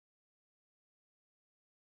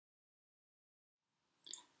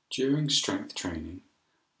During strength training,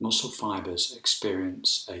 muscle fibers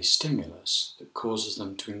experience a stimulus that causes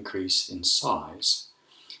them to increase in size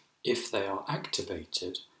if they are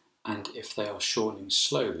activated and if they are shortening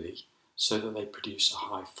slowly so that they produce a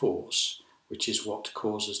high force, which is what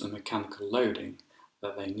causes the mechanical loading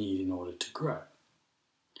that they need in order to grow.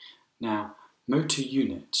 Now, motor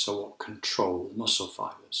units are what control muscle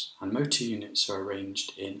fibers, and motor units are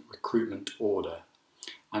arranged in recruitment order.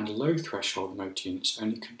 And low threshold motor units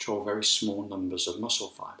only control very small numbers of muscle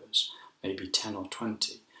fibers, maybe 10 or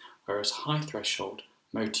 20, whereas high threshold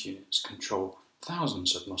motor units control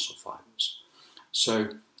thousands of muscle fibers.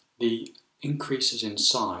 So the increases in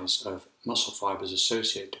size of muscle fibers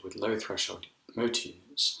associated with low threshold motor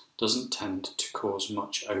units doesn't tend to cause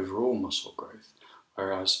much overall muscle growth,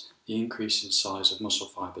 whereas the increase in size of muscle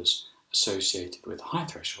fibers associated with high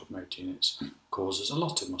threshold motor units causes a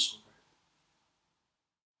lot of muscle growth.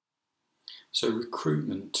 So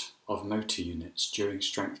recruitment of motor units during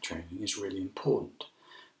strength training is really important,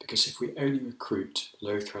 because if we only recruit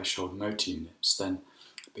low threshold motor units, then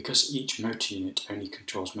because each motor unit only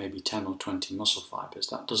controls maybe 10 or 20 muscle fibers,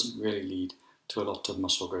 that doesn't really lead to a lot of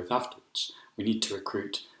muscle growth afterwards. We need to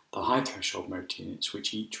recruit the high threshold motor units,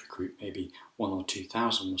 which each recruit maybe 1,000 or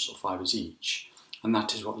 2,000 muscle fibers each, and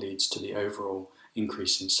that is what leads to the overall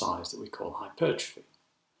increase in size that we call hypertrophy.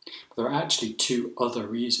 But there are actually two other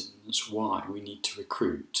reasons why we need to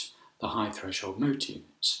recruit the high threshold motor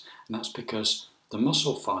units, and that's because the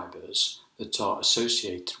muscle fibers that are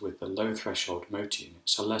associated with the low threshold motor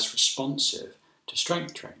units are less responsive to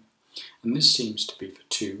strength training, and this seems to be for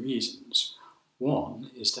two reasons. One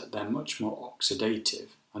is that they're much more oxidative,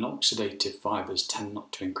 and oxidative fibers tend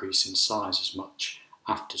not to increase in size as much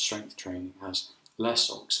after strength training as less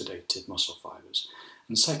oxidative muscle fibers,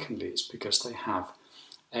 and secondly it's because they have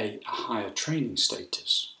a higher training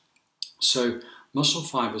status. So muscle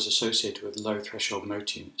fibers associated with low threshold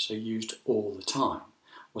motor units are used all the time.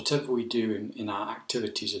 Whatever we do in our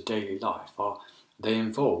activities of daily life, they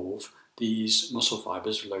involve these muscle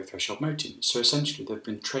fibers of low threshold motor units. So essentially they've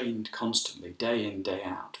been trained constantly, day in, day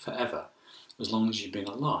out, forever, as long as you've been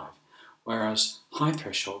alive. Whereas high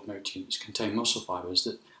threshold motor units contain muscle fibers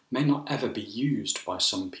that may not ever be used by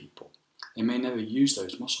some people. They may never use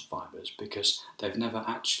those muscle fibers because they've never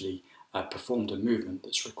actually performed a movement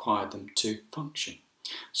that's required them to function.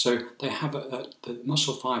 So they have the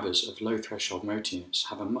muscle fibers of low threshold motor units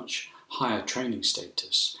have a much higher training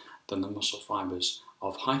status than the muscle fibers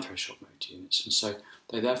of high threshold motor units, and so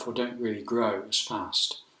they therefore don't really grow as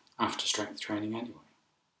fast after strength training anyway.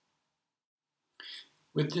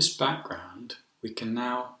 With this background, we can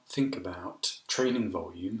now think about training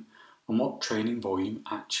volume and what training volume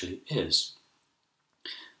actually is.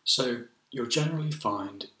 So you'll generally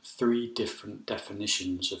find three different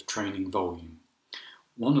definitions of training volume.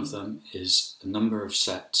 One of them is the number of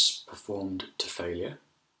sets performed to failure,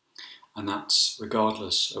 and that's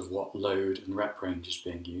regardless of what load and rep range is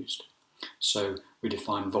being used. So we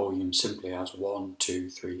define volume simply as 1, 2,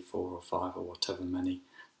 3, 4 or 5 or whatever many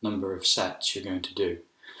number of sets you're going to do.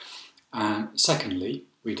 And secondly,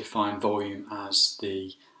 we define volume as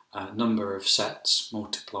the number of sets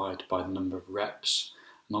multiplied by the number of reps,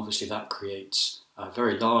 and obviously that creates a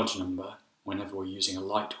very large number whenever we're using a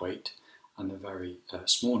lightweight, and a very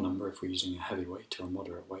small number if we're using a heavyweight or a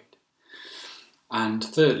moderate weight. And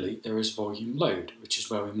thirdly, there is volume load, which is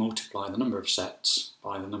where we multiply the number of sets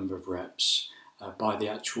by the number of reps by the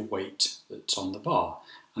actual weight that's on the bar,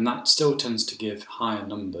 and that still tends to give higher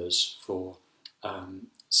numbers for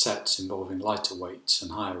sets involving lighter weights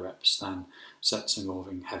and higher reps than sets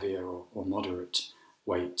involving heavier or moderate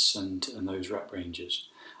weights and those rep ranges.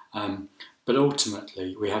 But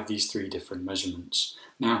ultimately we have these three different measurements.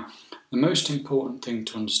 Now, the most important thing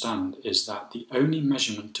to understand is that the only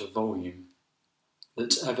measurement of volume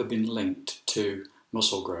that's ever been linked to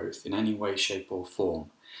muscle growth in any way, shape or form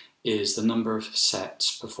is the number of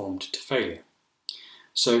sets performed to failure.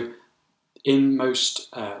 So in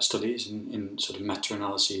most studies, in sort of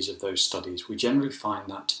meta-analyses of those studies, we generally find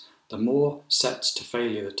that the more sets to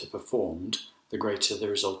failure that are performed, the greater the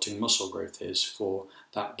resulting muscle growth is for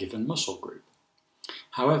that given muscle group.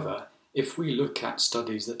 However, if we look at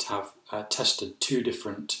studies that have tested two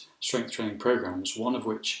different strength training programs, one of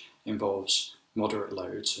which involves moderate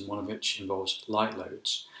loads and one of which involves light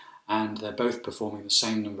loads, and they're both performing the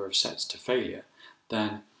same number of sets to failure,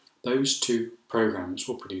 then those two programs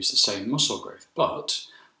will produce the same muscle growth. But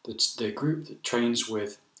the group that trains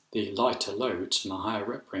with the lighter loads and the higher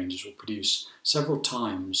rep ranges will produce several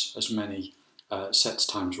times as many sets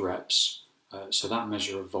times reps, so that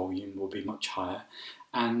measure of volume will be much higher,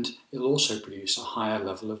 and it'll also produce a higher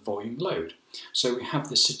level of volume load. So we have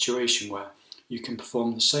this situation where you can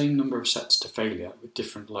perform the same number of sets to failure with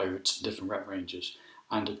different loads and different rep ranges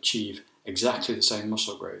and achieve exactly the same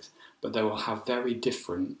muscle growth, but they will have very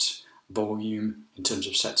different volume in terms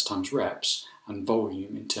of sets times reps and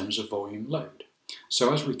volume in terms of volume load.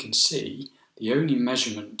 So as we can see, the only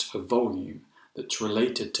measurement of volume that's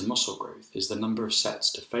related to muscle growth is the number of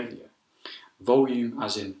sets to failure. Volume,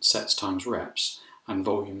 as in sets times reps, and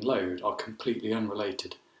volume load are completely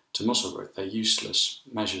unrelated to muscle growth. They're useless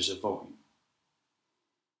measures of volume.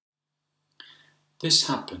 This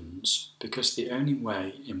happens because the only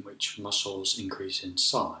way in which muscles increase in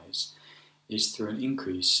size is through an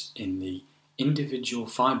increase in the individual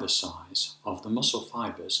fibre size of the muscle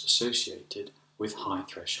fibres associated with high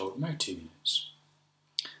threshold motor units.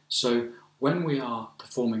 So when we are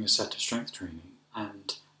performing a set of strength training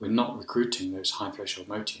and we're not recruiting those high threshold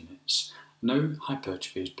motor units, no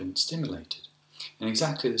hypertrophy has been stimulated. In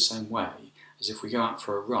exactly the same way as if we go out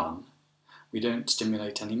for a run, we don't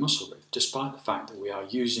stimulate any muscle growth, despite the fact that we are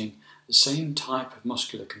using the same type of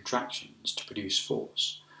muscular contractions to produce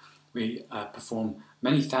force. We perform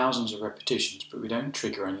many thousands of repetitions, but we don't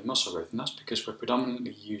trigger any muscle growth, and that's because we're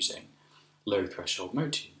predominantly using low threshold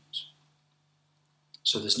motor units.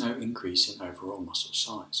 So there's no increase in overall muscle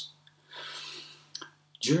size.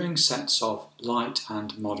 During sets of light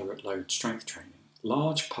and moderate load strength training,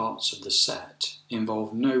 large parts of the set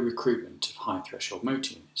involve no recruitment of high threshold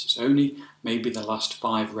motor units. It's only maybe the last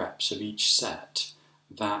 5 reps of each set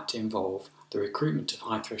that involve the recruitment of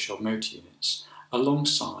high threshold motor units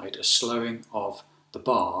alongside a slowing of the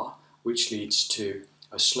bar, which leads to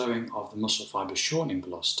a slowing of the muscle fibre shortening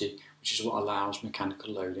velocity, which is what allows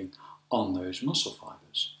mechanical loading on those muscle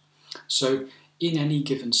fibres. So in any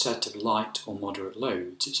given set of light or moderate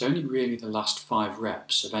loads, it's only really the last 5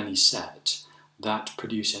 reps of any set that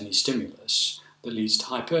produce any stimulus that leads to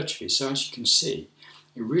hypertrophy. So as you can see,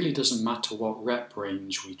 it really doesn't matter what rep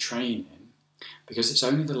range we train in, because it's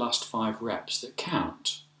only the last 5 reps that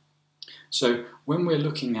count. So when we're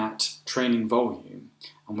looking at training volume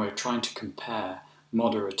and we're trying to compare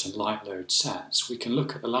moderate and light load sets, we can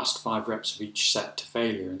look at the last 5 reps of each set to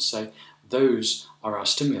failure and say those are our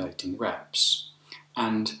stimulating reps.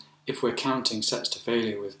 And if we're counting sets to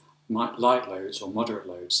failure with light loads or moderate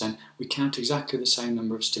loads, then we count exactly the same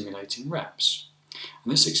number of stimulating reps.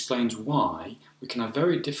 And this explains why we can have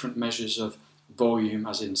very different measures of volume,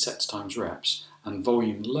 as in sets times reps, and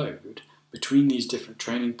volume load between these different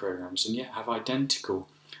training programs, and yet have identical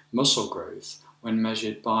muscle growth when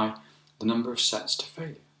measured by the number of sets to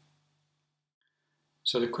failure.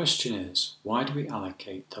 So the question is, why do we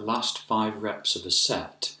allocate the last 5 reps of a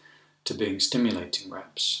set to being stimulating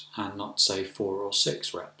reps and not, say, 4 or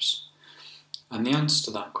 6 reps? And the answer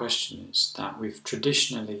to that question is that we've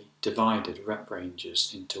traditionally divided rep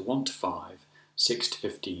ranges into 1 to 5, 6 to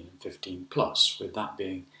 15 and 15 plus, with that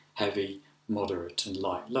being heavy, moderate and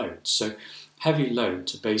light loads. So heavy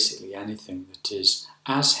loads are basically anything that is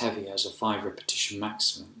as heavy as a 5 repetition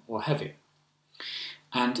maximum or heavier.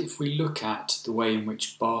 And if we look at the way in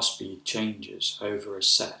which bar speed changes over a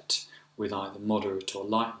set with either moderate or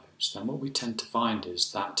light loads, then what we tend to find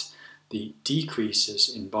is that the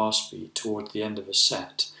decreases in bar speed toward the end of a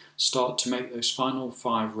set start to make those final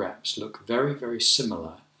 5 reps look very, very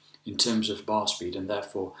similar in terms of bar speed and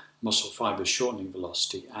therefore muscle fibre shortening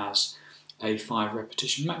velocity as a 5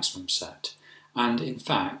 repetition maximum set. And in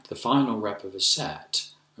fact, the final rep of a set,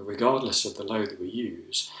 regardless of the load that we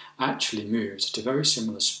use, actually moves at a very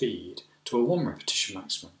similar speed to a 1 repetition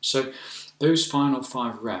maximum. So those final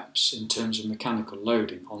 5 reps in terms of mechanical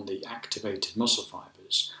loading on the activated muscle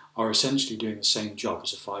fibres are essentially doing the same job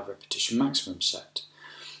as a 5 repetition maximum set.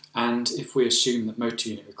 And if we assume that motor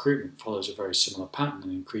unit recruitment follows a very similar pattern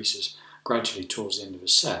and increases gradually towards the end of a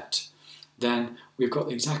set, then we've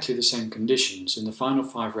got exactly the same conditions in the final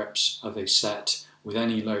 5 reps of a set with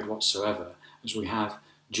any load whatsoever as we have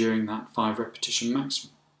during that 5 repetition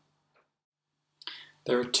maximum.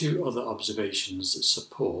 There are 2 other observations that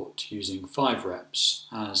support using 5 reps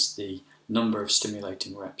as the number of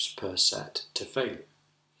stimulating reps per set to failure.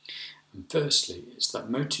 And firstly, is that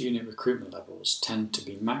motor unit recruitment levels tend to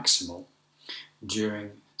be maximal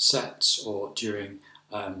during sets or during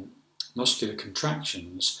muscular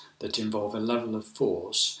contractions that involve a level of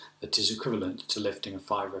force that is equivalent to lifting a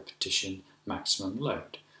 5 repetition maximum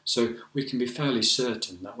load. So we can be fairly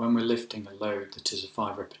certain that when we're lifting a load that is a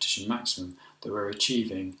 5 repetition maximum, that we're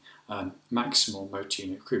achieving maximal motor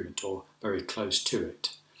unit recruitment or very close to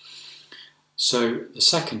it. So the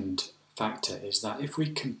second factor is that if we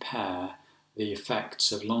compare the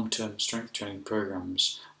effects of long-term strength training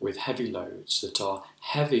programs with heavy loads that are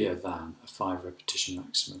heavier than a 5 repetition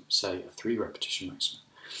maximum, say a 3 repetition maximum,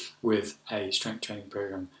 with a strength training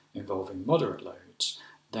program involving moderate loads,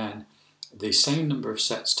 then the same number of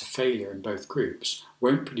sets to failure in both groups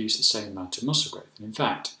won't produce the same amount of muscle growth. And in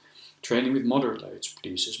fact, training with moderate loads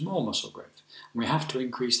produces more muscle growth. And we have to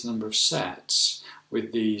increase the number of sets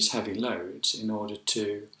with these heavy loads in order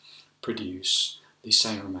to produce the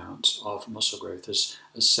same amount of muscle growth as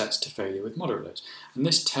sets to failure with moderate loads. And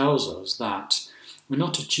this tells us that we're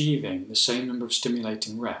not achieving the same number of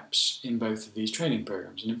stimulating reps in both of these training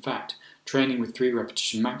programs. And in fact, training with 3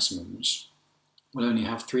 repetition maximums will only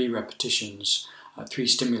have 3 repetitions, 3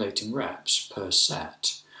 stimulating reps per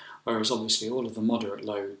set, whereas obviously all of the moderate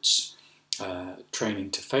loads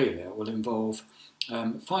training to failure will involve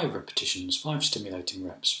 5 repetitions, 5 stimulating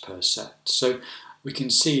reps per set. So we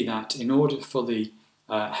can see that in order for the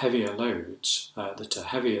heavier loads that are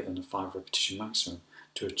heavier than a 5 repetition maximum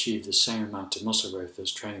to achieve the same amount of muscle growth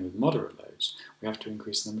as training with moderate loads, we have to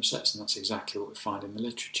increase the number of sets, and that's exactly what we find in the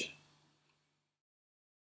literature.